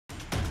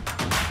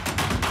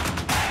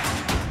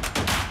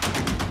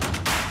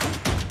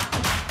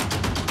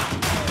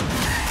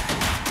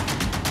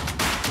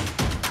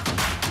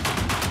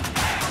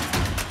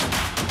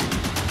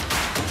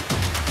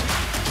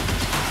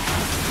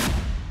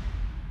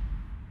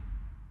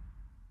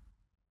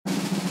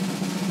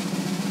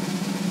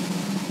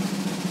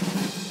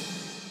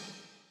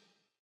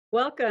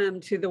Welcome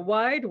to the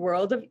wide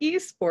world of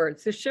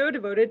esports, a show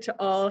devoted to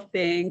all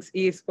things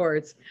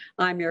esports.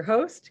 I'm your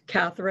host,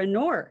 Katharine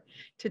Nohr.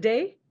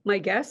 Today, my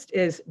guest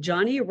is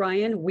Johnny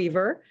Ryan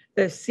Weaver,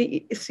 the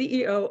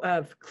CEO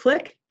of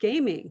Click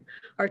Gaming.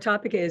 Our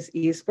topic is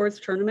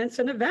esports tournaments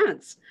and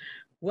events.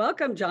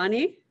 Welcome,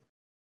 Johnny.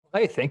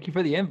 Hey, thank you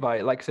for the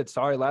invite. Like I said,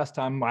 sorry last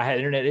time I had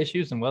internet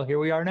issues, and well, here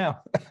we are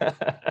now.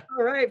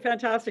 All right,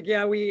 fantastic.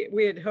 Yeah, we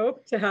had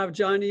hoped to have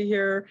Johnny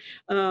here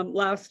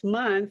last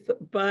month,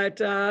 but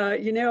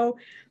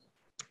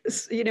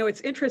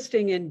it's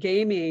interesting in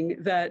gaming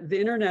that the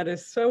internet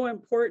is so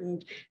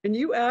important, and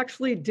you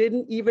actually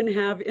didn't even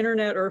have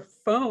internet or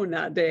phone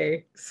that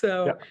day.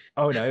 So, Yep.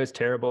 Oh no, it was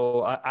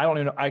terrible. I don't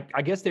even know.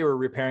 I guess they were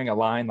repairing a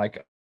line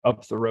like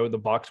up the road. The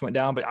box went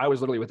down, but I was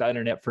literally without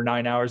internet for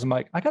 9 hours. I'm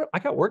like, I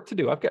got work to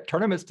do. I've got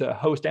tournaments to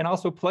host and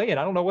also play, and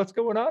I don't know what's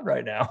going on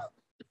right now.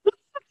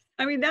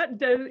 I mean, that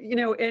does,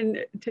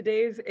 in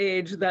today's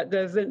age, that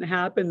doesn't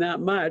happen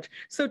that much.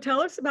 So tell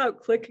us about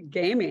Click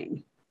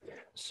Gaming.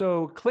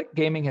 So Click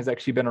Gaming has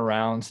actually been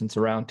around since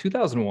around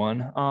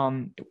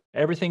 2001.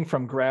 Everything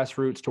from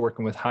grassroots to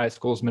working with high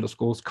schools, middle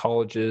schools,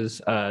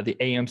 colleges, the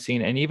AM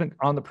scene, and even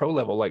on the pro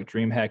level like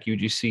DreamHack,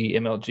 UGC,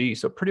 MLG.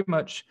 So pretty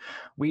much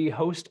we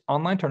host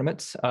online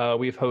tournaments.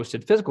 We've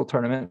hosted physical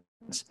tournaments.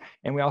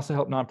 And we also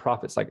help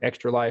nonprofits like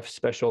Extra Life,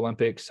 Special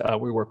Olympics.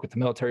 We work with the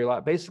military a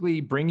lot, basically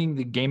bringing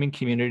the gaming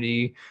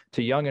community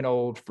to young and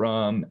old,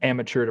 from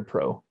amateur to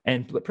pro,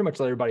 and pretty much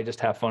let everybody just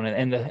have fun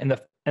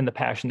and the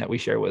passion that we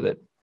share with it.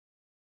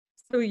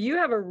 So you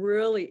have a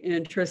really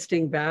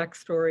interesting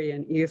backstory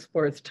in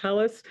esports. Tell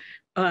us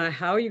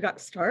how you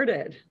got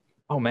started.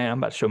 Oh man, I'm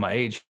about to show my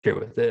age here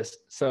with this.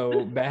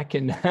 So back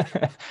in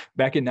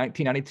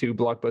 1992,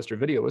 Blockbuster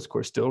Video was, of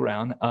course, still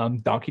around.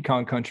 Donkey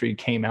Kong Country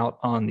came out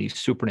on the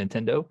Super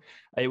Nintendo.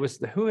 It was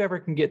whoever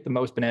can get the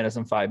most bananas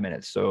in 5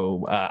 minutes.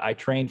 So I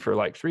trained for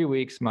like 3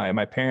 weeks.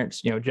 My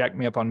parents, jacked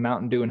me up on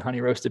Mountain Dew and honey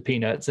roasted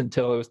peanuts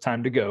until it was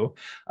time to go.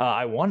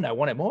 I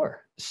wanted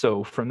more.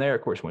 So from there,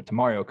 of course, went to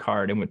Mario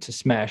Kart and went to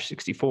Smash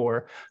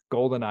 64,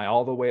 GoldenEye,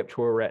 all the way up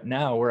to where we're at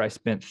now, where I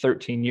spent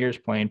 13 years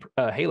playing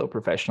Halo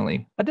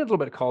professionally. I did a little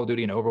bit of Call of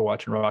Duty and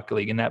Overwatch and Rocket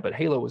League and that, but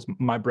Halo was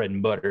my bread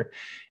and butter.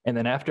 And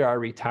then after I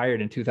retired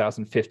in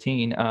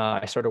 2015,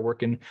 I started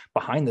working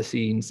behind the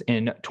scenes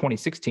in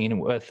 2016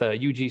 with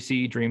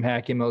UGC,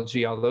 DreamHack,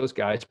 MLG, all those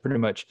guys, pretty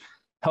much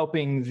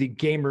helping the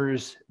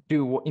gamers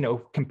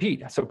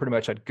compete. So pretty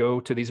much I'd go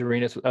to these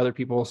arenas with other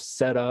people,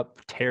 set up,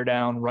 tear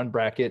down, run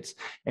brackets,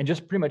 and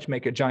just pretty much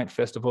make a giant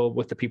festival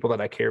with the people that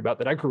I care about,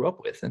 that I grew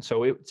up with. And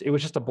so it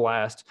was just a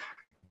blast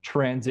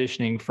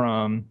transitioning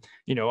from,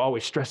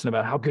 always stressing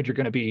about how good you're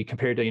going to be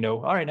compared to,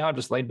 all right, now I'm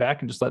just laid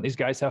back and just letting these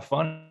guys have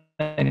fun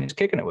and just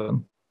kicking it with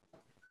them.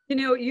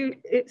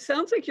 It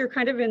sounds like you're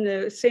kind of in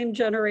the same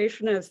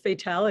generation as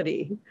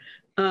Fatality.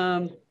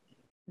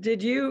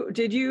 Did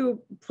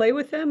you play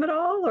with them at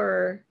all,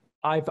 or?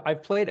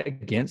 I've played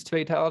against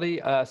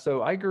Fatality.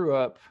 So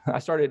I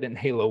started in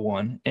Halo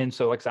 1. And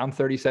so like I'm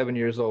 37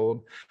 years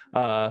old.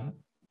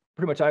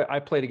 Pretty much I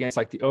played against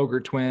like the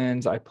Ogre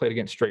Twins. I played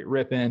against Straight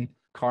Rippin',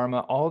 Karma,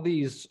 all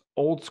these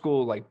old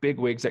school like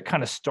bigwigs that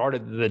kind of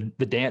started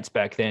the dance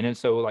back then. And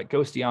so like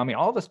Ghosty Ami,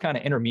 all of us kind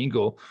of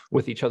intermingle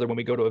with each other when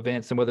we go to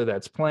events, and whether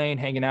that's playing,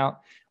 hanging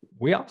out,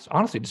 we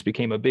honestly just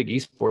became a big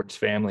esports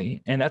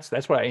family. And that's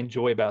what I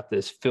enjoy about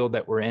this field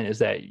that we're in, is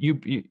that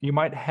you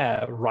might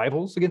have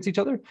rivals against each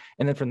other,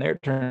 and then from there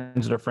it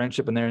turns into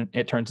friendship, and then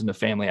it turns into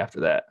family after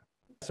that.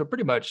 So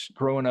pretty much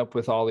growing up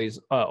with all these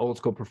old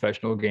school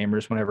professional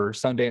gamers, whenever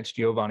Sundance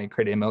Giovanni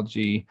created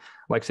MLG,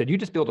 like I said, you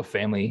just build a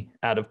family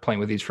out of playing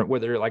with these friends.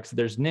 Whether like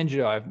there's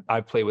Ninja,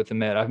 I've played with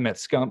them. I've met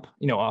Scump,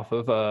 off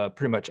of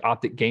pretty much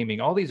Optic Gaming,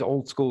 all these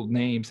old school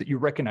names that you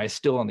recognize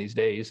still on these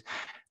days.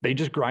 They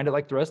just grind it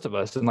like the rest of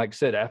us. And like I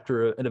said,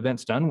 after an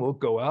event's done, we'll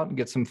go out and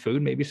get some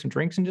food, maybe some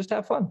drinks, and just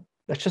have fun.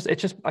 It's just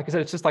like I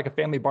said, it's just like a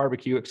family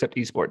barbecue, except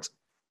esports.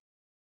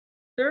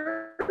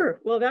 Sure.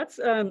 Well, that's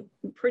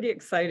pretty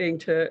exciting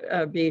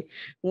to be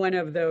one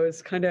of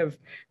those kind of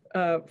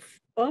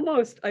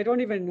almost, I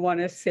don't even want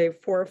to say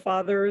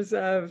forefathers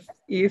of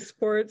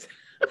esports.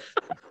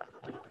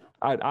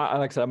 I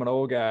like I said, I'm an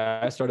old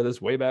guy. I started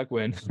this way back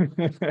when.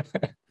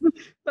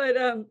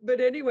 But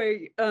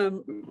anyway,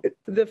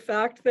 the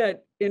fact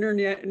that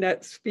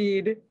internet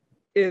speed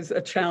is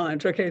a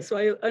challenge. Okay, so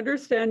I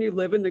understand you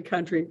live in the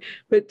country,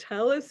 but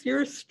tell us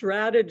your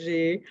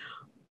strategy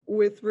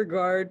with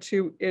regard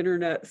to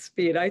internet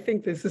speed. I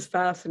think this is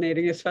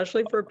fascinating,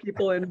 especially for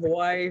people in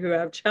Hawaii who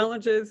have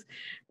challenges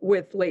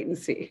with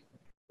latency.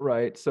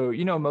 Right. So,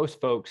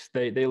 most folks,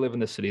 they live in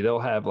the city. They'll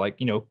have like,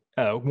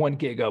 1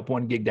 gig up,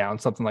 1 gig down,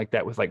 something like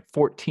that with like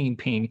 14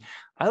 ping.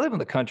 I live in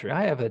the country.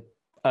 I have a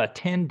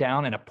 10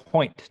 down and a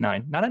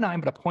 0.9, not a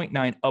 9, but a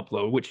 0.9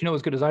 upload, which,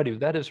 as good as I do,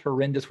 that is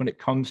horrendous when it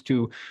comes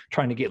to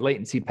trying to get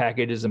latency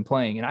packages and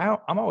playing. And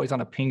I'm always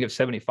on a ping of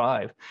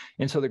 75.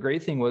 And so the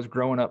great thing was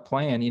growing up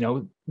playing,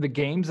 the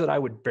games that I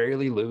would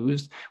barely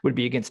lose would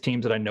be against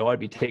teams that I know I'd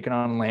be taking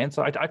on land.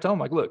 So I tell them,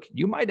 like, look,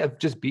 you might have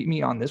just beat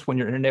me on this when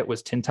your internet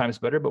was 10 times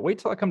better, but wait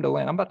till I come to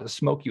land. I'm about to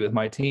smoke you with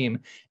my team.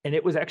 And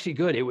it was actually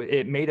good.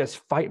 It made us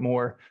fight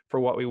more for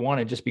what we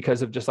wanted, just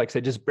because of, just like I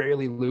said, just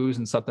barely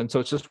losing something. So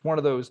it's just one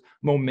of those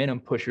momentum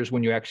pushers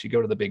when you actually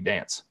go to the big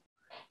dance.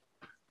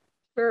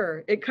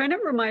 Sure. It kind of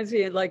reminds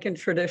me, like in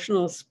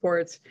traditional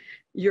sports,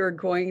 you're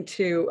going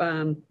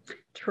to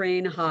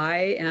train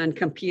high and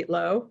compete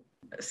low.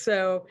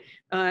 So,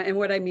 and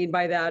what I mean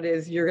by that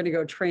is you're going to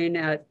go train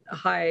at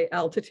high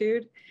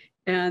altitude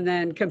and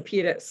then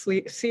compete at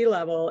sea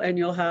level, and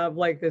you'll have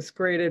like this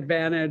great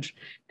advantage.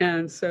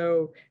 And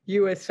so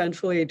you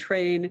essentially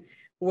train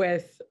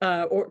with,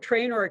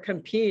 or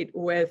compete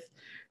with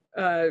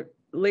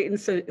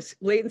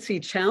latency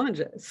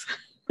challenges.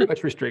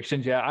 Much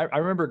restrictions. Yeah. I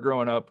remember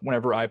growing up,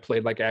 whenever I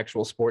played like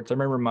actual sports, I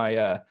remember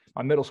my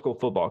middle school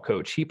football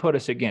coach, he put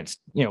us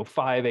against,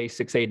 5A,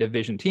 6A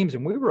division teams.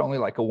 And we were only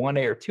like a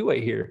 1A or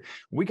 2A here.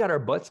 We got our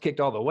butts kicked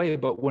all the way.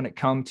 But when it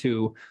come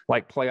to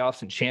like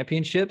playoffs and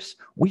championships,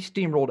 we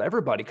steamrolled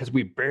everybody because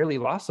we barely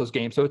lost those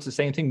games. So it's the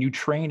same thing. You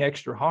train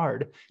extra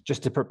hard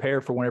just to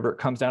prepare for whenever it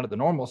comes down to the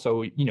normal.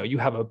 So, you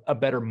have a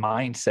better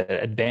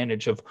mindset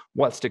advantage of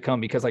what's to come,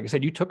 because like I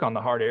said, you took on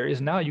the hard areas.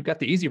 And now you got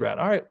the easy route.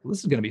 All right, this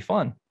is going to be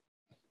fun.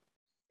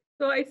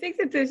 So I think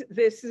that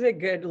this is a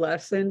good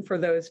lesson for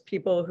those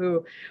people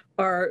who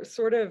are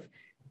sort of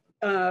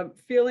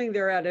feeling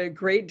they're at a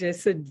great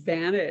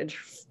disadvantage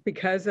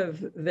because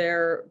of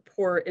their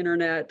poor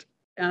internet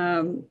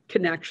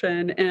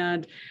connection.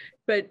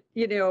 But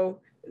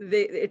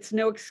it's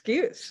no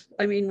excuse.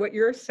 I mean, what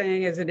you're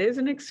saying is it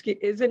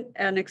isn't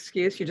an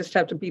excuse. You just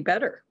have to be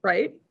better,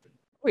 right?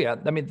 Oh yeah,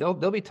 I mean, there'll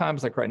be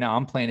times like right now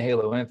I'm playing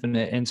Halo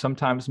Infinite, and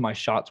sometimes my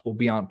shots will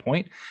be on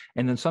point,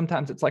 and then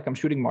sometimes it's like I'm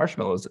shooting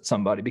marshmallows at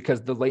somebody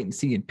because the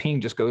latency and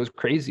ping just goes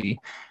crazy.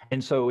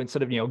 And so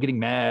instead of getting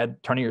mad,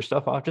 turning your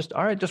stuff off, just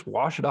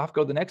wash it off,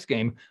 go to the next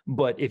game.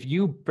 But if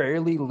you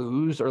barely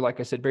lose, or like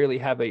I said, barely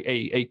have a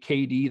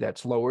KD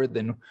that's lower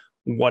than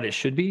what it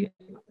should be,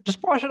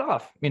 just wash it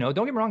off. Don't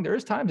get me wrong, there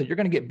is times that you're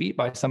going to get beat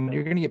by somebody,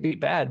 you're going to get beat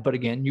bad, but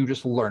again, you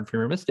just learn from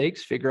your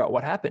mistakes, figure out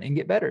what happened, and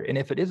get better. And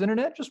if it is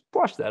internet, just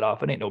wash that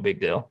off. It ain't no big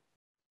deal.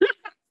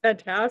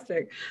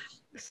 Fantastic.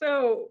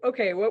 So,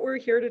 okay, what we're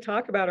here to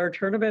talk about are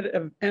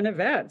tournament and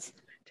events.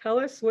 Tell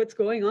us what's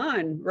going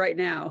on right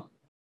now.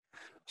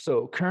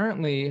 So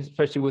currently,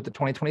 especially with the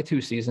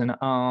 2022 season,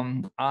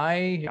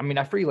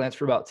 I freelance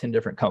for about 10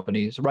 different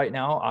companies. Right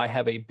now, I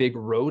have a big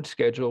road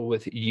schedule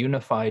with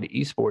Unified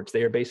Esports.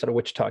 They are based out of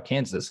Wichita,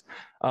 Kansas.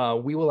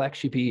 We will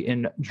actually be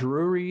in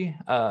Drury,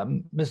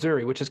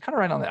 Missouri, which is kind of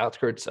right on the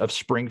outskirts of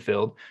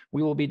Springfield.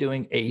 We will be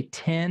doing a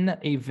 10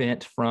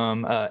 event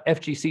from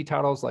FGC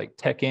titles like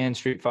Tekken,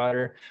 Street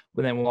Fighter.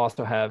 But then we'll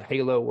also have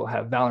Halo, we'll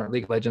have Valorant,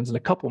 League of Legends, and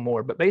a couple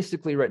more. But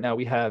basically right now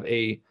we have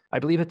I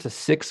believe it's a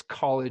 6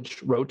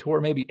 college road tour,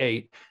 maybe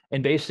 8.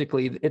 And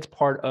basically it's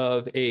part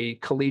of a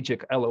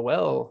collegiate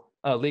LOL,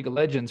 League of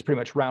Legends, pretty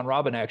much round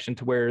robin action,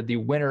 to where the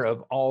winner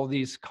of all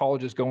these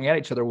colleges going at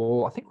each other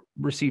will, I think,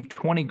 receive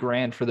 20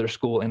 grand for their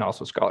school and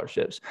also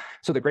scholarships.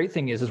 So the great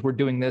thing is we're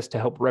doing this to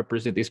help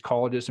represent these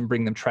colleges and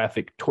bring them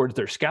traffic towards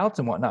their scouts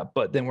and whatnot.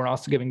 But then we're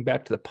also giving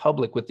back to the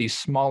public with these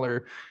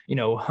smaller,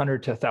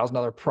 $100 to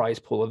 $1,000 prize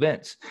pool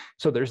events.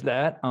 So there's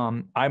that.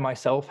 I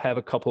myself have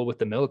a couple with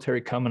the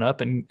military coming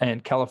up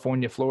in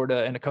California,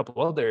 Florida, and a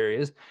couple other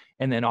areas.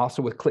 And then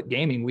also with Click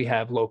Gaming, we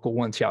have local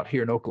ones out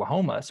here in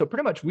Oklahoma. So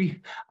pretty much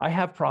I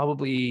have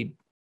probably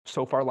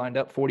so far lined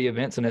up 40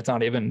 events, and it's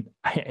not even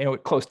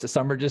close to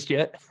summer just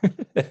yet.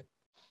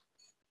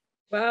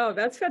 Wow,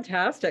 that's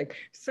fantastic.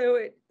 So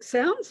it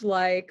sounds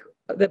like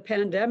the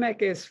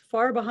pandemic is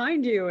far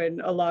behind you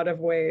in a lot of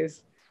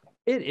ways.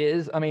 It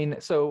is. I mean,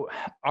 so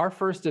our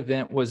first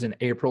event was in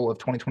April of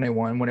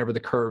 2021, whenever the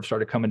curve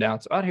started coming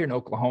down. So out here in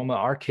Oklahoma,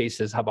 our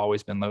cases have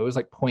always been low. It was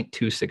like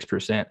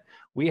 0.26%.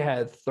 We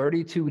had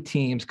 32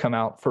 teams come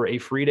out for a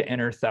free to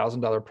enter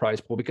 $1,000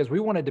 prize pool because we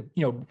wanted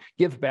to,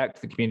 give back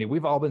to the community.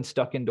 We've all been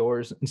stuck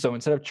indoors. And so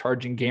instead of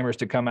charging gamers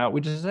to come out,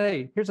 we just say,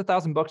 hey, here's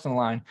 $1,000 on the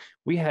line.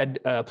 We had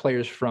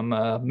players from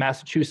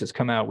Massachusetts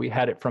come out. We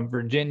had it from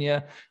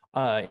Virginia,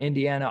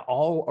 Indiana,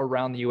 all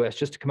around the US,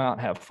 just to come out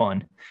and have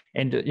fun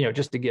and,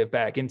 just to give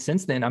back. And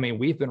since then, I mean,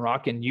 we've been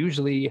rocking.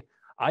 Usually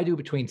I do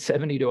between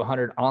 70 to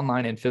 100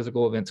 online and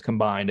physical events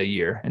combined a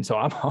year. And so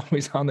I'm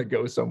always on the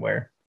go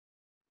somewhere.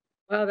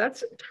 Wow,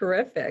 that's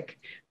terrific.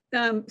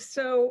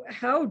 So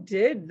how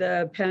did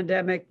the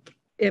pandemic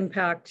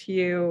impact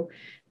you?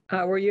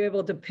 Were you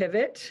able to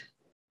pivot?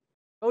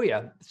 Oh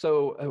yeah.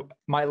 So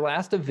my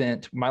last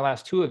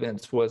 2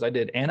 events was I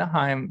did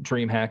Anaheim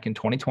DreamHack in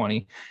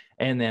 2020.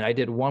 And then I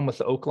did one with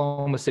the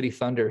Oklahoma City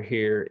Thunder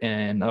here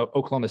in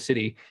Oklahoma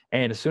City.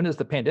 And as soon as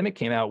the pandemic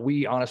came out,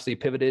 we honestly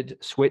pivoted,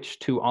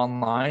 switched to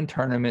online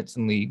tournaments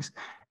and leagues.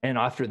 And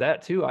after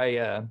that too,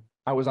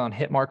 I was on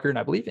Hitmarker and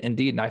I believe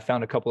Indeed, and I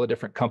found a couple of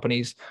different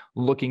companies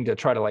looking to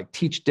try to like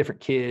teach different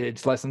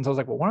kids lessons. I was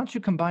like, well, why don't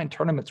you combine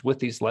tournaments with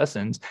these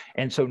lessons?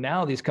 And so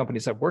now these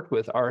companies I've worked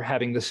with are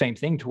having the same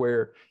thing, to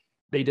where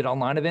they did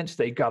online events.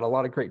 They got a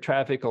lot of great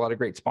traffic, a lot of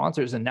great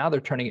sponsors, and now they're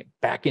turning it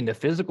back into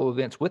physical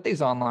events with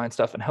these online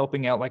stuff and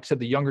helping out, like I said,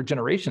 the younger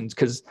generations,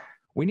 because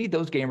we need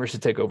those gamers to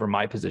take over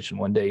my position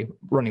one day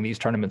running these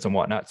tournaments and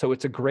whatnot. So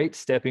it's a great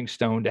stepping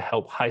stone to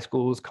help high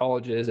schools,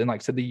 colleges, and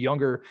like I said, the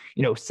younger,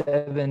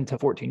 7 to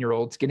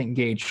 14-year-olds get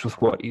engaged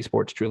with what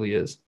esports truly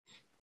is.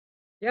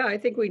 Yeah, I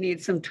think we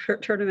need some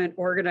tournament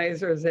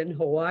organizers in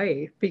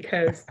Hawaii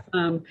because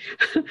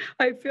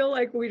I feel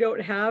like we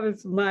don't have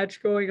as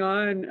much going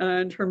on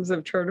in terms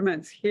of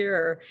tournaments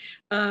here.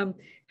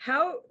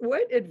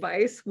 What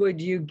advice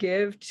would you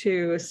give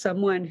to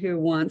someone who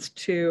wants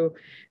to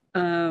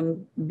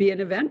be an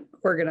event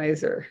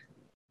organizer?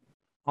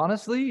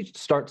 Honestly,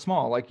 start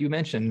small. Like you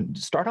mentioned,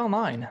 start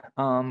online.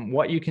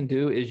 What you can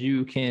do is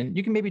you can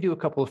maybe do a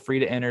couple of free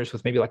to enters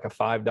with maybe like a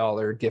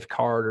 $5 gift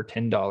card or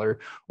 $10.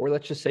 Or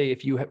let's just say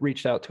if you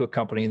reached out to a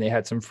company and they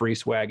had some free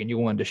swag and you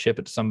wanted to ship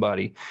it to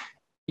somebody,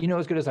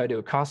 as good as I do,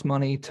 it costs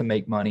money to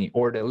make money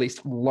or to at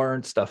least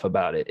learn stuff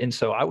about it. And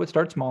so I would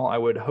start small. I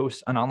would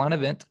host an online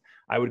event.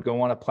 I would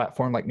go on a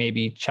platform like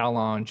maybe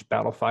Challenge,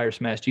 Battle, Fire,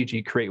 Smash,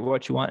 GG, create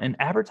what you want and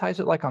advertise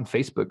it like on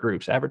Facebook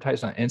groups,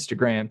 advertise on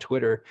Instagram,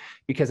 Twitter,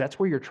 because that's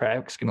where your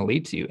traffic's going to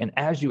lead to you. And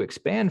as you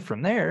expand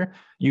from there,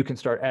 you can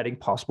start adding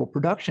possible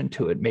production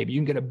to it. Maybe you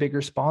can get a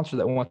bigger sponsor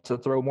that wants to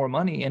throw more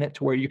money in it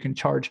to where you can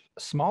charge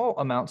small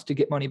amounts to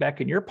get money back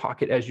in your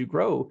pocket as you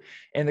grow.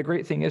 And the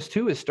great thing is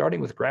too, is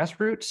starting with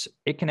grassroots,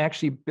 it can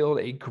actually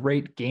build a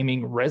great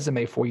gaming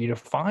resume for you to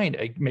find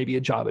maybe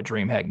a job at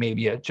DreamHack,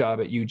 maybe a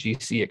job at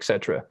UGC,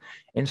 etc.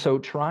 And so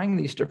trying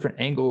these different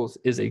angles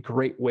is a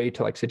great way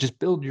to, like I said, just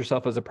build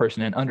yourself as a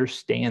person and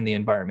understand the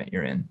environment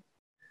you're in.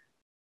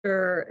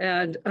 Sure.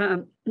 And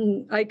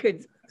I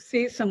could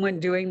see someone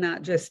doing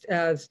that just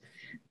as,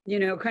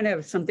 kind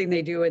of something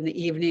they do in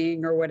the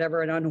evening or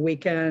whatever, and on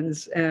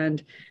weekends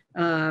and,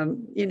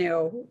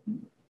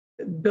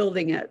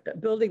 building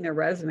their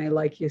resume,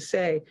 like you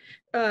say.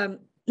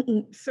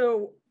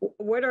 So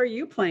what are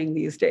you playing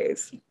these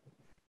days?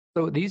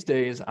 So these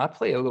days, I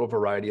play a little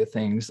variety of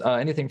things,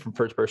 anything from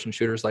first-person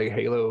shooters like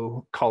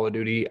Halo, Call of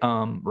Duty,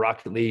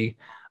 Rocket League.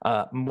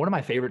 One of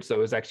my favorites, though,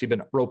 has actually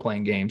been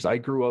role-playing games. I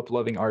grew up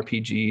loving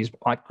RPGs,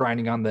 like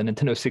grinding on the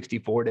Nintendo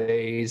 64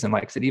 days, and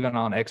like I said, even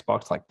on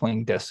Xbox, like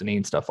playing Destiny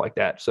and stuff like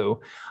that.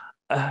 So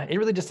it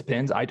really just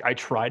depends. I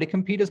try to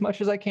compete as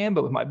much as I can,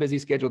 but with my busy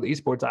schedule with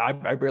esports,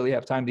 I barely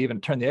have time to even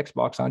turn the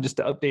Xbox on just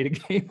to update a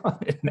game on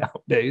it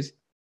nowadays.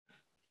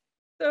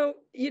 So,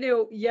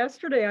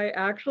 yesterday I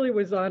actually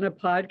was on a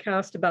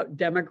podcast about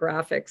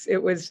demographics.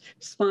 It was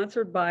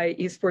sponsored by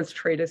Esports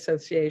Trade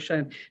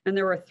Association, and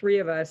there were 3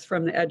 of us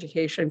from the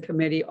education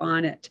committee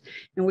on it.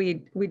 And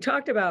we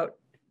talked about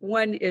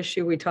one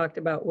issue we talked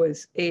about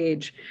was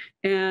age,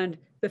 and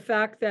the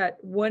fact that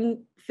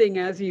one thing,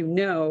 as you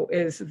know,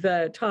 is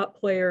the top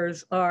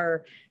players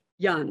are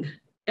young.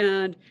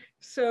 And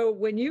so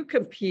when you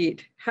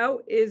compete, how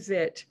is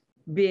it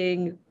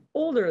being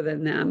older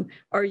than them?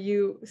 Are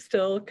you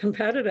still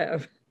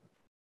competitive?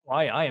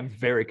 I am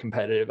very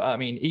competitive. I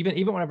mean, even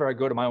whenever I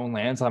go to my own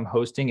lands, I'm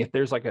hosting. If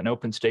there's like an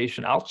open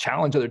station, I'll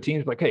challenge other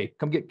teams. Like, hey,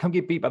 come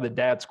get beat by the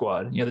dad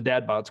squad, the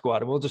dad bod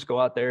squad, and we'll just go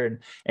out there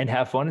and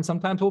have fun. And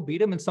sometimes we'll beat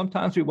them, and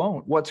sometimes we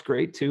won't. What's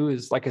great too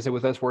is, like I said,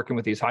 with us working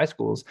with these high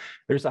schools,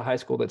 there's a high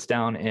school that's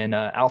down in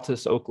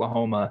Altus,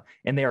 Oklahoma,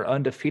 and they are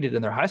undefeated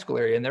in their high school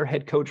area. And their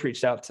head coach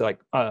reached out to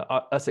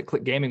us at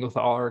Click Gaming with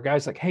all our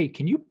guys, like, hey,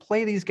 can you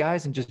play these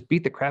guys and just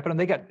beat the crap out of them?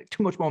 They got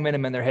too much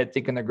momentum in their head,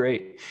 thinking they're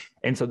great.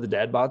 And so the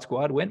dad bod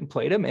squad went and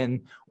played them,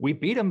 and we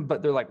beat them.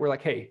 But we're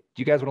like, hey,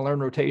 do you guys want to learn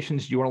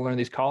rotations? Do you want to learn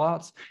these call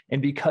outs?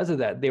 And because of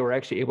that, they were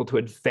actually able to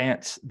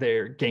advance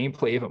their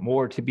gameplay even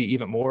more to be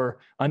even more,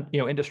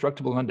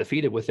 indestructible and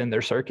undefeated within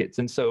their circuits.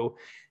 And so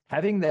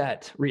having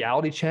that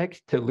reality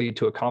check to lead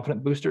to a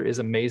confident booster is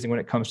amazing when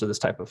it comes to this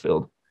type of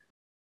field.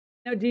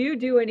 Now, do you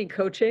do any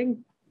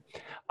coaching?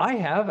 I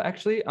have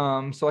actually.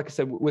 So like I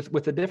said,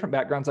 with the different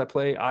backgrounds I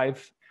play,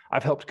 I've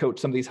helped coach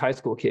some of these high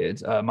school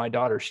kids. My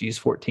daughter, she's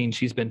 14.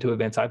 She's been to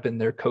events. I've been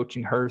there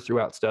coaching her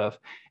throughout stuff.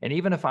 And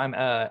even if I'm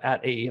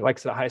at a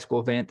high school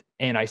event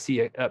and I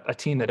see a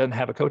team that doesn't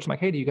have a coach, I'm like,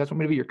 hey, do you guys want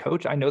me to be your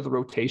coach? I know the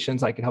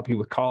rotations. I can help you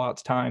with call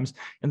outs times.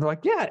 And they're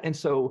like, yeah. And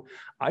so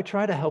I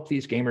try to help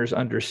these gamers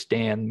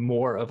understand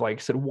more of, like I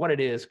said, what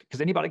it is,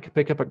 because anybody can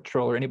pick up a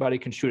controller, anybody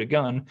can shoot a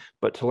gun,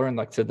 but to learn,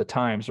 like I said, the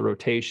times, the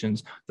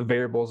rotations, the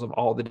variables of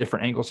all the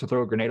different angles to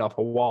throw a grenade off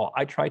a wall,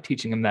 I try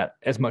teaching them that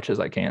as much as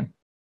I can.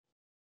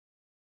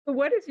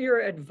 What is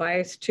your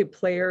advice to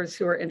players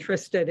who are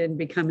interested in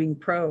becoming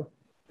pro?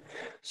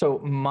 So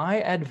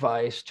my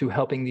advice to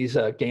helping these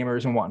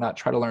gamers and whatnot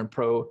try to learn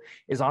pro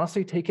is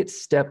honestly take it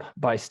step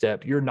by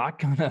step. You're not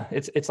gonna,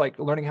 it's like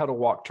learning how to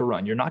walk to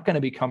run. You're not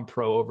gonna become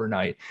pro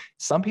overnight.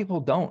 Some people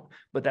don't,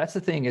 but that's the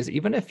thing is,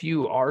 even if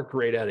you are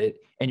great at it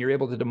and you're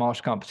able to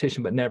demolish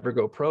competition but never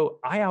go pro,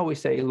 I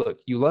always say, look,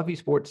 you love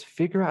esports,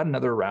 figure out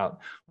another route,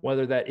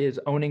 whether that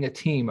is owning a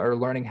team or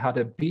learning how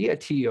to be a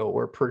TO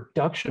or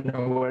production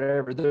or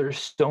whatever.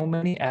 There's so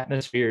many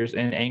atmospheres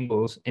and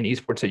angles in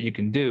esports that you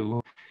can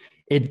do.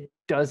 It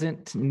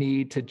doesn't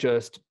need to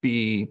just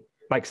be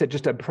like I said,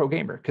 just a pro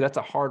gamer, because that's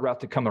a hard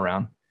route to come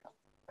around.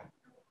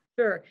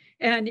 Sure.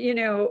 And,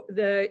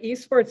 the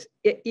esports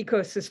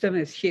ecosystem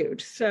is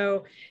huge.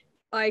 So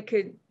I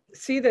could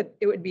see that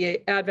it would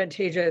be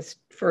advantageous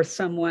for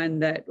someone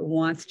that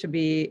wants to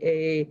be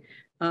a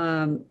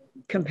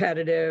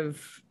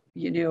competitive,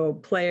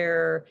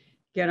 player,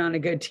 get on a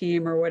good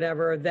team or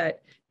whatever,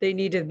 that they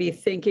need to be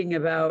thinking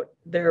about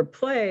their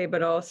play,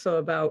 but also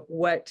about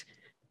what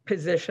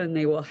position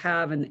they will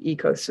have in the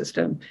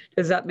ecosystem.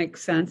 Does that make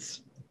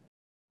sense?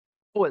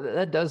 Well,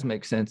 that does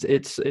make sense.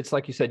 It's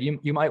like you said,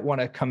 you might want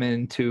to come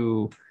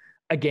into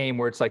a game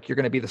where it's like you're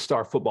going to be the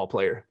star football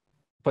player,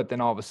 but then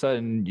all of a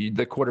sudden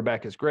the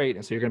quarterback is great,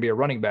 and so you're going to be a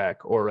running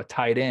back or a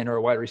tight end or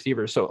a wide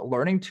receiver. So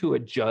learning to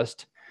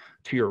adjust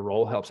to your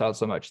role helps out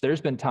so much.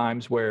 There's been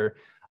times where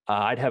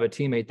I'd have a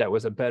teammate that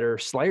was a better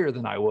slayer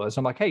than I was.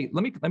 I'm like, hey,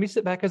 let me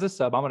sit back as a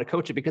sub. I'm going to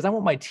coach it because I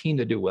want my team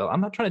to do well. I'm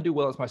not trying to do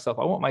well as myself.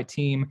 I want my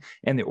team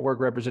and the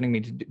org representing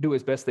me to do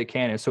as best they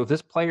can. And so if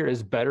this player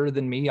is better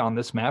than me on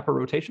this map or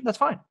rotation, that's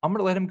fine. I'm going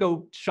to let him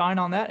go shine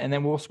on that, and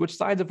then we'll switch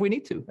sides if we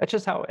need to.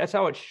 That's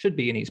how it should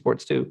be in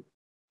esports too.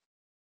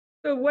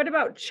 So what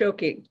about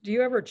choking? Do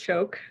you ever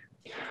choke?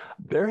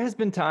 There has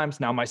been times,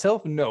 now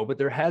myself, no, but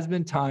there has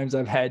been times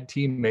I've had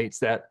teammates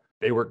that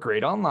they were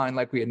great online,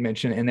 like we had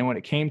mentioned. And then when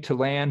it came to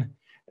LAN,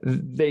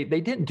 they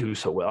didn't do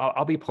so well.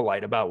 I'll be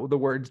polite about the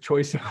word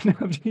choice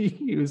to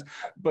use,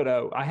 but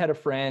I had a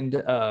friend,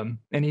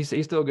 and he's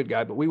still a good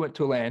guy, but we went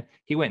to LAN.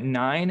 He went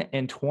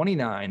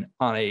 9-29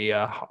 on a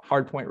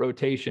hard point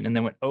rotation, and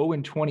then went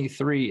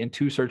 0-23 in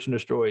 2 search and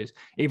destroys.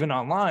 Even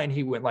online,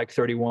 he went like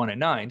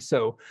 31-9.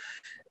 So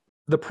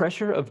the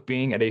pressure of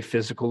being at a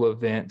physical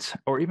event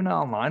or even an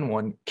online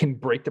one can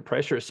break the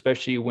pressure,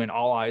 especially when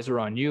all eyes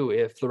are on you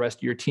if the rest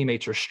of your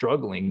teammates are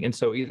struggling. And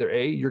so either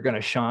A, you're going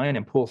to shine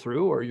and pull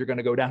through, or you're going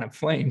to go down in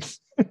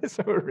flames.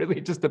 So it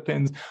really just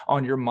depends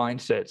on your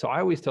mindset. So I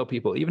always tell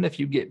people, even if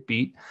you get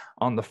beat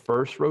on the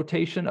first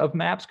rotation of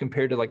maps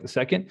compared to like the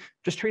second,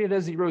 just treat it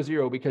as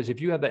 0-0, because if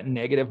you have that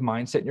negative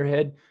mindset in your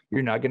head,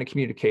 you're not going to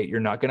communicate.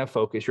 You're not going to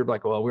focus. You're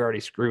like, well, we're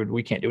already screwed.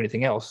 We can't do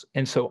anything else.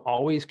 And so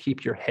always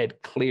keep your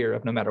head clear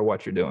of no matter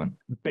what you're doing.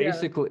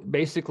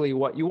 Basically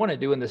what you want to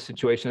do in this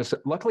situation is,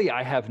 luckily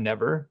I have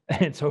never,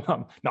 and so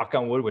I'm knock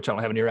on wood, which I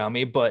don't have any around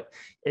me, but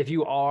if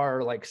you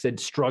are, like I said,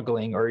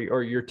 struggling or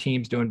your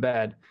team's doing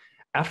bad,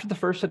 after the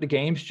first set of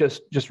games,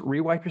 just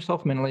rewipe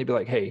yourself mentally, be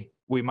like, hey,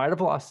 we might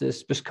have lost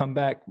this. Just come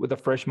back with a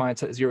fresh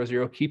mindset,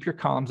 0-0. Keep your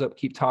comms up,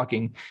 keep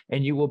talking,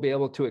 and you will be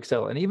able to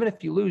excel. And even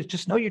if you lose,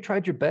 just know you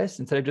tried your best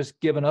instead of just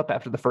giving up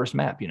after the first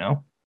map,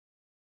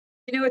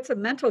 It's a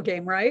mental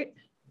game, right?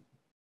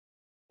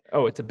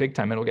 Oh, it's a big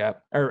time mental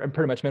gap, or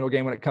pretty much mental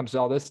game when it comes to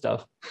all this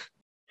stuff.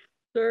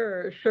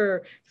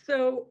 Sure.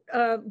 So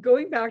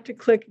going back to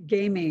Click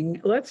Gaming,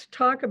 let's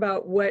talk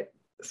about what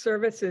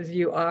services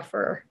you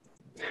offer.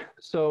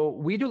 So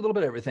we do a little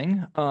bit of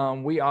everything.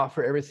 We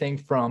offer everything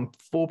from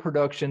full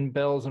production,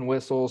 bells and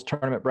whistles,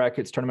 tournament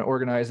brackets, tournament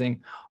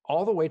organizing,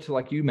 all the way to,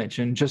 like you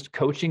mentioned, just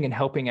coaching and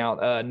helping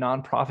out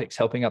nonprofits,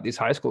 helping out these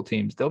high school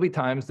teams. There'll be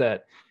times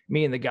that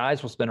me and the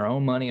guys will spend our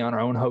own money on our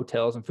own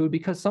hotels and food,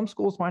 because some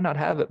schools might not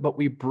have it, but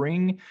we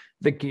bring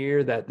the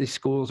gear that these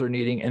schools are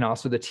needing, and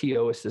also the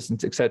TO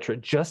assistants, et cetera,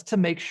 just to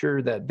make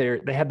sure that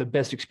they have the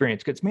best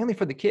experience, because it's mainly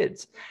for the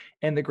kids.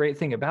 And the great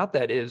thing about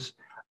that is,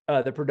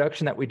 the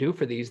production that we do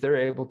for these, they're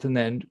able to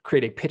then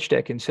create a pitch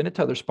deck and send it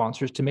to other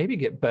sponsors to maybe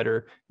get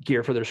better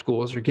gear for their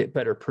schools or get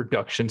better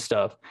production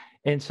stuff.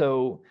 And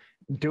so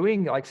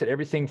doing, like I said,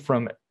 everything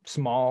from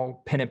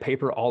small pen and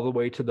paper all the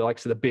way to the, like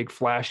I said, the big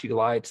flashy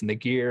lights and the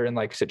gear, and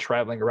like I said,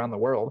 traveling around the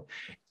world,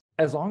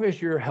 as long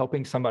as you're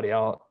helping somebody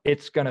out,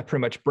 it's going to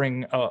pretty much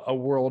bring a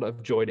world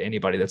of joy to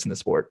anybody that's in the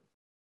sport.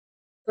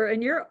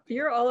 And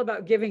you're all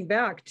about giving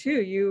back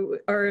too. You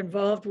are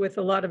involved with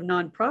a lot of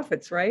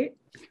nonprofits, right?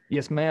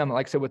 Yes, ma'am.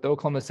 Like I said, with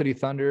Oklahoma City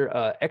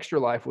Thunder, Extra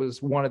Life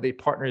was one of the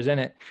partners in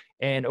it.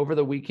 And over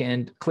the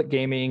weekend, Click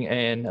Gaming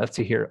and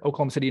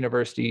Oklahoma City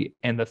University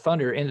and the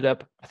Thunder ended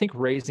up, I think,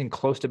 raising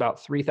close to about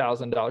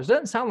 $3,000.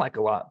 Doesn't sound like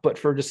a lot, but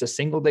for just a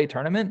single day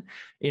tournament,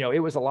 it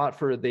was a lot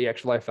for the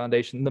Extra Life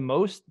Foundation. The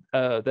most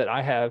that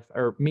I have,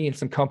 or me and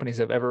some companies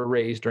have ever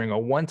raised during a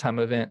one-time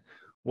event,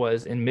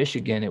 was in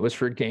Michigan. It was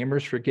for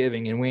Gamers for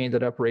Giving, and we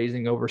ended up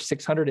raising over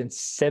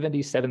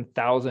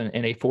 $677,000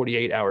 in a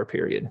 48-hour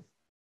period.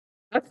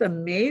 That's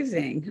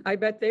amazing. I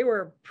bet they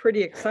were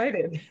pretty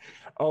excited.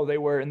 Oh, they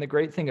were. And the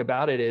great thing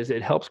about it is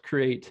it helps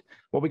create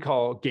what we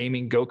call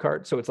gaming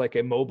go-kart. So it's like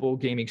a mobile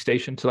gaming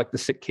station to like the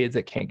sick kids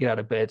that can't get out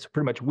of bed. So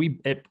pretty much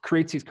it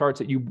creates these carts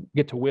that you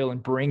get to wheel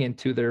and bring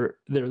into their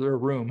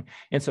room.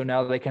 And so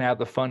now they can have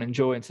the fun and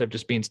joy instead of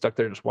just being stuck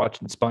there just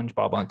watching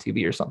SpongeBob on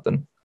TV or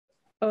something.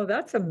 Oh,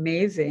 that's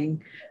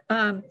amazing.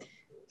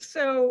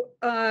 So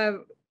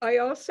I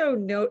also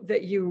note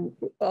that you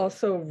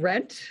also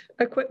rent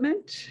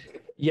equipment.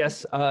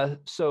 Yes.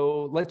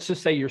 So let's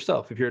just say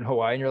yourself, if you're in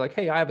Hawaii and you're like,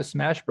 hey, I have a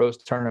Smash Bros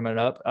tournament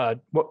up.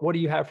 What do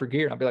you have for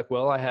gear? And I'll be like,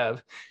 well, I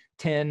have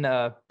 10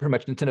 pretty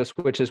much Nintendo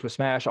Switches with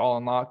Smash all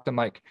unlocked. I'm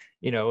like,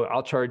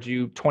 I'll charge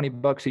you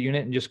 $20 a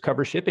unit and just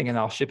cover shipping, and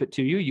I'll ship it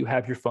to you. You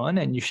have your fun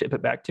and you ship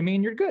it back to me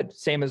and you're good.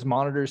 Same as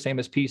monitors, same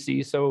as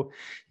PC. So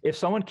if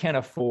someone can't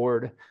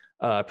afford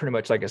pretty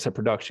much, like I said,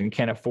 production,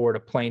 can't afford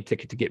a plane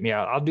ticket to get me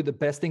out, I'll do the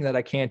best thing that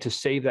I can to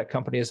save that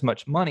company as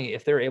much money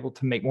if they're able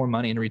to make more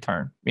money in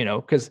return,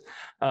 because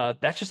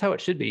that's just how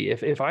it should be.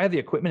 If I have the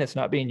equipment, it's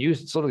not being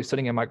used, it's literally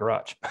sitting in my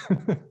garage.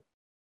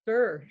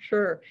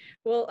 Sure.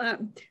 Well,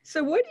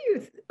 so what do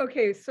you,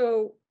 okay,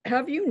 so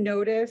have you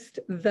noticed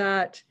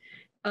that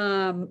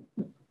the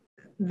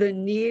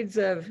needs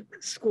of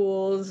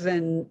schools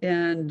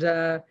and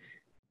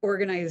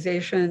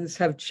organizations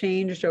have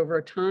changed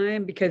over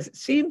time? Because it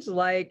seems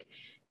like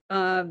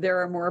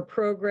there are more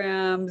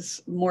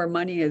programs, more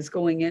money is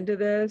going into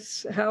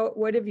this.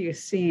 What have you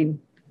seen?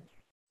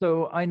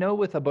 So I know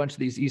with a bunch of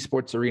these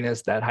esports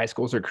arenas that high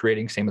schools are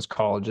creating, same as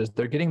colleges,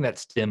 they're getting that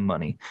STEM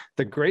money.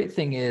 The great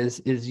thing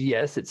is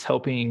yes, it's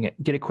helping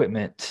get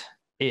equipment.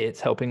 It's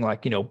helping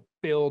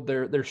build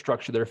their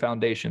structure, their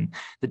foundation.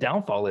 The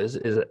downfall is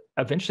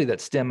eventually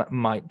that STEM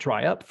might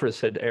dry up for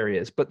said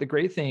areas. But the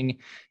great thing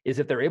is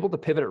if they're able to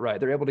pivot it right,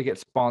 they're able to get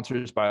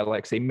sponsors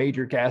by say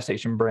major gas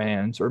station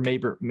brands or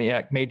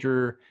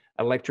major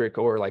electric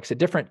or say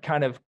different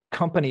kind of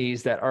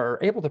companies that are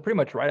able to pretty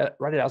much write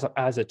it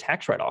as a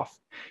tax write-off.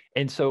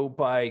 And so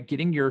by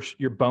getting your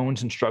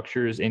bones and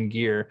structures in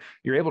gear,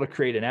 you're able to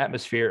create an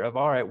atmosphere of,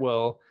 all right,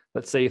 well,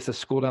 let's say if the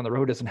school down the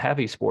road doesn't have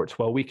esports,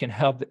 well, we can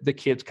have the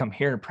kids come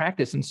here and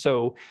practice. And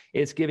so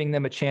it's giving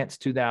them a chance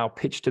to now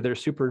pitch to their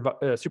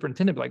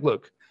superintendent, like,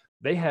 look,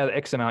 they have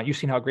X amount. You've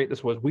seen how great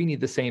this was. We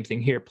need the same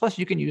thing here. Plus,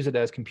 you can use it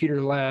as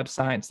computer labs,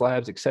 science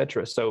labs,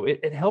 etc. So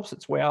it helps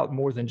its way out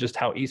more than just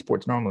how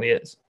esports normally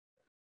is.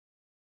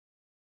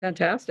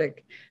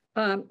 Fantastic.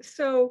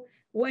 So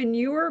when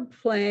you were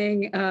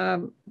playing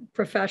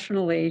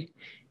professionally,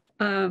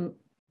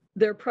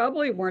 there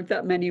probably weren't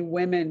that many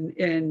women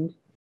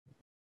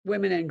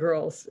and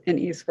girls in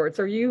esports.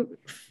 Are you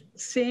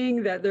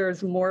seeing that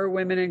there's more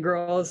women and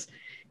girls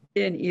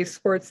in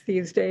esports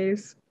these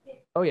days?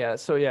 Oh yeah.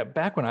 So yeah,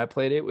 back when I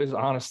played, it was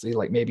honestly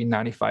maybe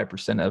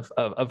 95%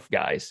 of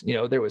guys.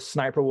 There was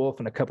Sniper Wolf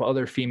and a couple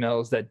other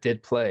females that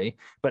did play.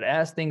 But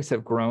as things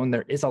have grown,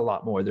 there is a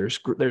lot more. There's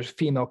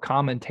female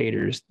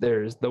commentators.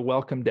 There's the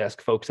welcome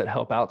desk folks that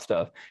help out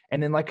stuff.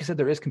 And then, like I said,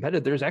 there is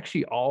competitive. There's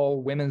actually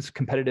all women's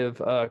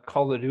competitive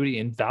Call of Duty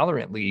and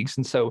Valorant leagues.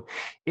 And so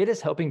it is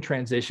helping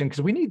transition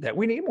because we need that.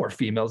 We need more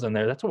females in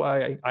there. That's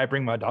why I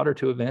bring my daughter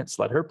to events,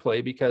 let her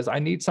play, because I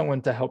need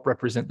someone to help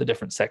represent the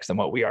different sex than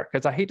what we are.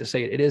 Because I hate to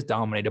say it, it is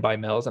dominated by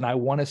males, and I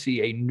want to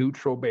see a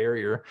neutral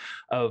barrier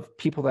of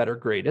people that are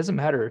great. It doesn't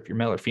matter if you're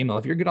male or female.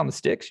 If you're good on the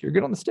sticks, you're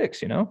good on the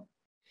sticks,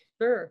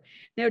 Sure.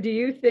 Now, do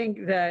you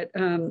think that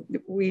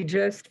we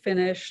just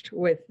finished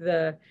with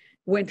the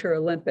Winter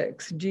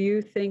Olympics? Do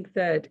you think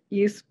that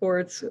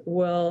esports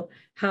will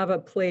have a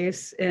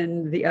place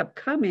in the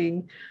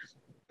upcoming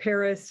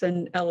Paris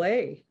and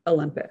LA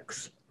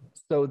Olympics?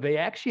 So they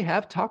actually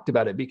have talked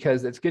about it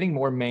because it's getting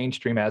more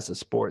mainstream as a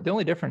sport. The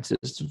only difference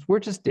is we're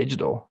just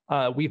digital.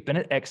 We've been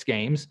at X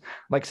Games.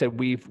 Like I said,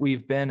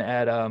 we've been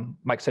at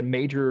like I said,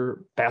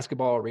 major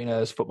basketball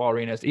arenas, football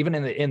arenas, even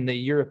in the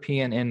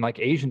European and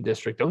Asian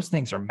district. Those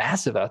things are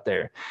massive out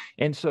there.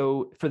 And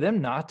so for them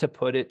not to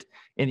put it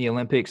in the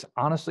Olympics,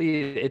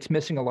 honestly, it's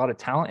missing a lot of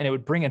talent, and it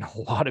would bring in a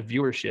lot of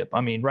viewership. I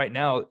mean, right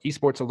now,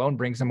 esports alone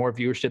brings in more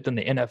viewership than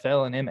the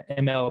NFL and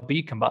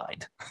MLB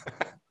combined.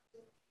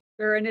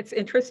 Sure, and it's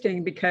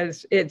interesting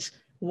because it's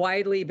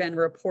widely been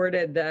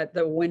reported that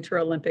the Winter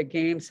Olympic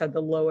Games had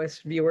the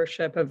lowest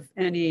viewership of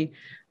any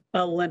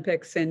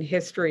Olympics in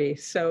history.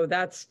 So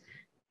that's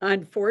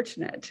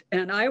unfortunate.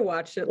 And I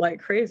watched it like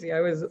crazy.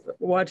 I was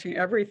watching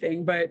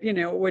everything, but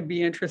it would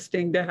be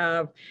interesting to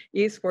have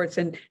esports.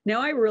 And now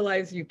I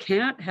realize you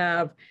can't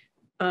have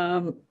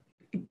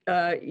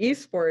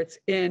esports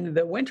in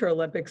the Winter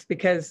Olympics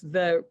because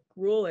the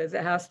rule is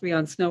it has to be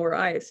on snow or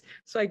ice.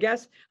 So I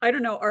guess, I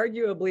don't know,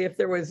 arguably if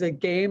there was a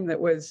game that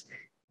was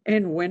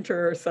in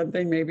winter or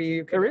something, maybe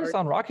you could. There is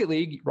on Rocket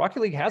League.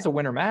 Rocket League has a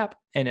winter map,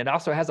 and it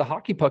also has a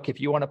hockey puck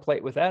if you want to play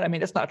it with that. I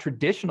mean, it's not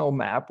traditional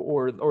map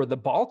or the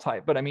ball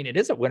type, but I mean, it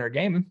is a winter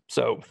game.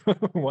 So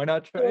why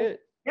not try it?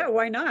 Yeah,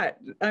 why not?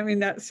 I mean,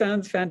 that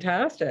sounds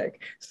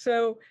fantastic.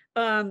 So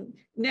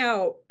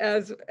now,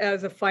 as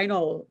a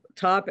final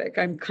topic,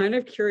 I'm kind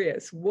of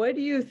curious, what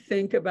do you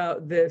think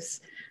about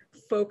this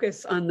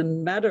focus on the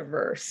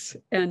metaverse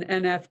and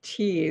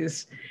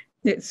NFTs?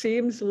 It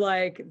seems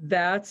like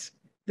that's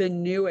the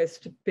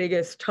newest,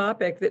 biggest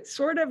topic that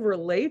sort of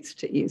relates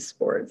to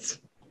esports.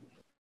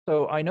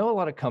 So I know a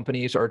lot of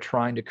companies are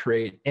trying to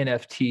create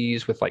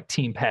NFTs with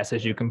team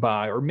passes you can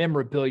buy or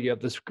memorabilia of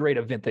this great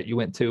event that you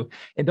went to.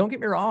 And don't get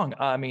me wrong,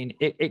 I mean,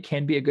 it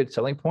can be a good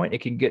selling point. It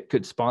can get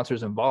good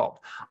sponsors involved.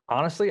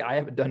 Honestly, I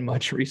haven't done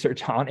much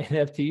research on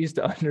NFTs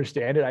to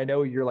understand it. I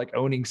know you're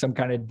owning some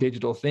kind of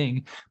digital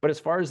thing, but as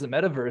far as the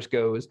metaverse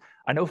goes,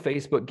 I know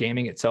Facebook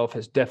gaming itself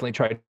has definitely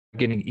tried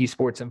getting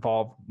esports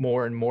involved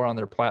more and more on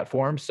their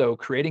platform. So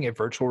creating a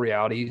virtual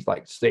reality,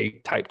 like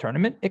say type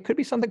tournament, it could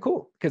be something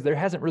cool because there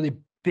hasn't really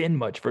been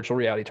much virtual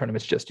reality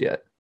tournaments just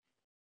yet.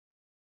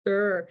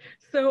 Sure.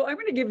 So I'm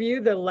going to give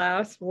you the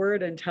last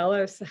word and tell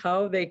us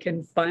how they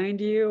can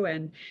find you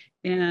and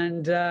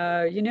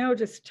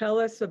just tell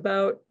us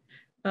about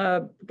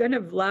kind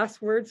of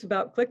last words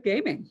about Click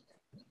Gaming.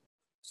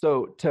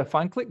 So to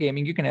find Click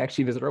Gaming, you can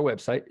actually visit our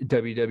website,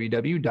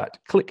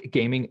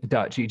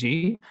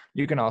 www.clickgaming.gg.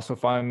 You can also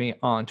find me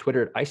on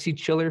Twitter at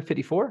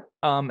ICChiller54.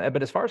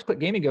 But as far as Click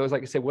Gaming goes,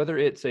 like I said, whether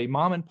it's a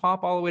mom and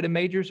pop all the way to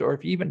majors, or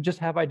if you even just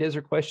have ideas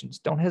or questions,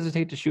 don't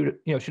hesitate to shoot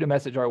a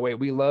message our way.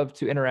 We love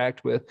to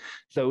interact with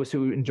those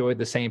who enjoy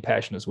the same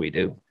passion as we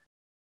do.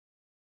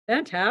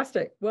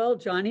 Fantastic. Well,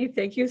 Johnny,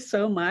 thank you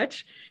so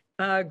much.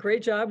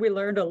 Great job. We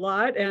learned a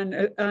lot,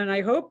 and I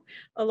hope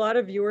a lot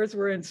of viewers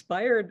were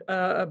inspired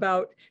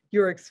about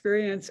your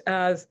experience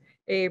as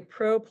a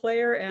pro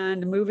player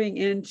and moving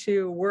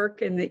into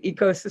work in the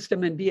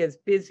ecosystem and be as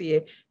busy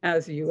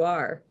as you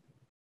are.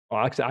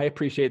 Well, actually, I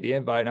appreciate the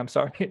invite. I'm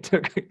sorry it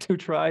took 2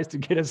 tries to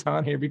get us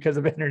on here because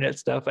of internet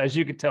stuff, as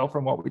you could tell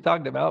from what we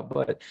talked about.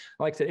 But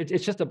like I said,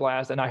 it's just a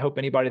blast, and I hope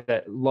anybody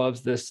that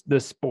loves this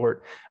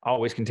sport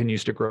always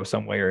continues to grow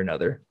some way or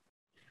another.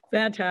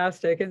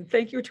 Fantastic. And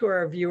thank you to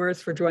our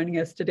viewers for joining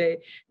us today.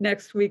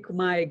 Next week,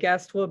 my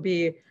guest will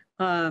be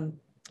Ryan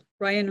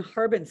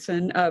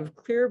Harbinson of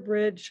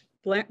ClearBridge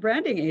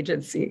Branding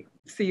Agency.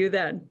 See you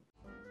then.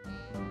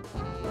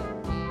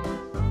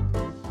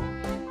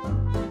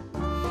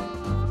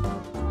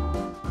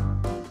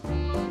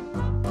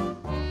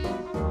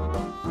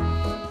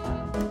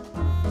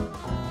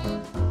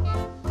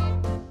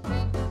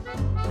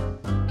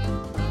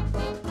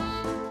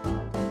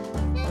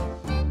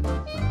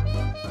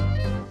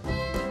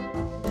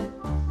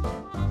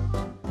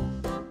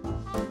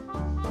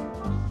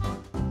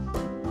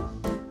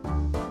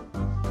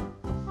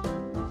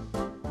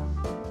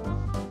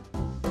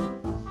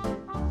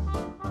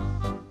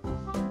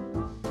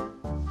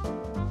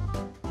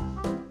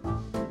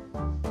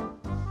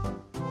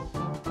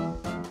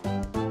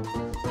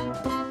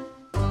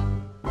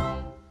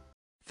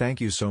 Thank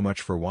you so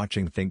much for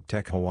watching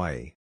ThinkTech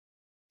Hawaii.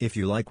 If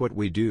you like what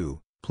we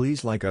do,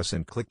 please like us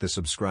and click the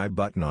subscribe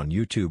button on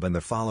YouTube and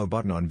the follow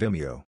button on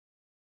Vimeo.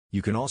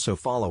 You can also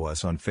follow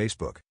us on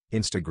Facebook,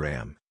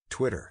 Instagram,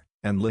 Twitter,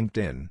 and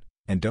LinkedIn,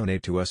 and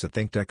donate to us at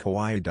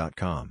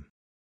thinktechhawaii.com.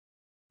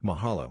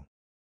 Mahalo.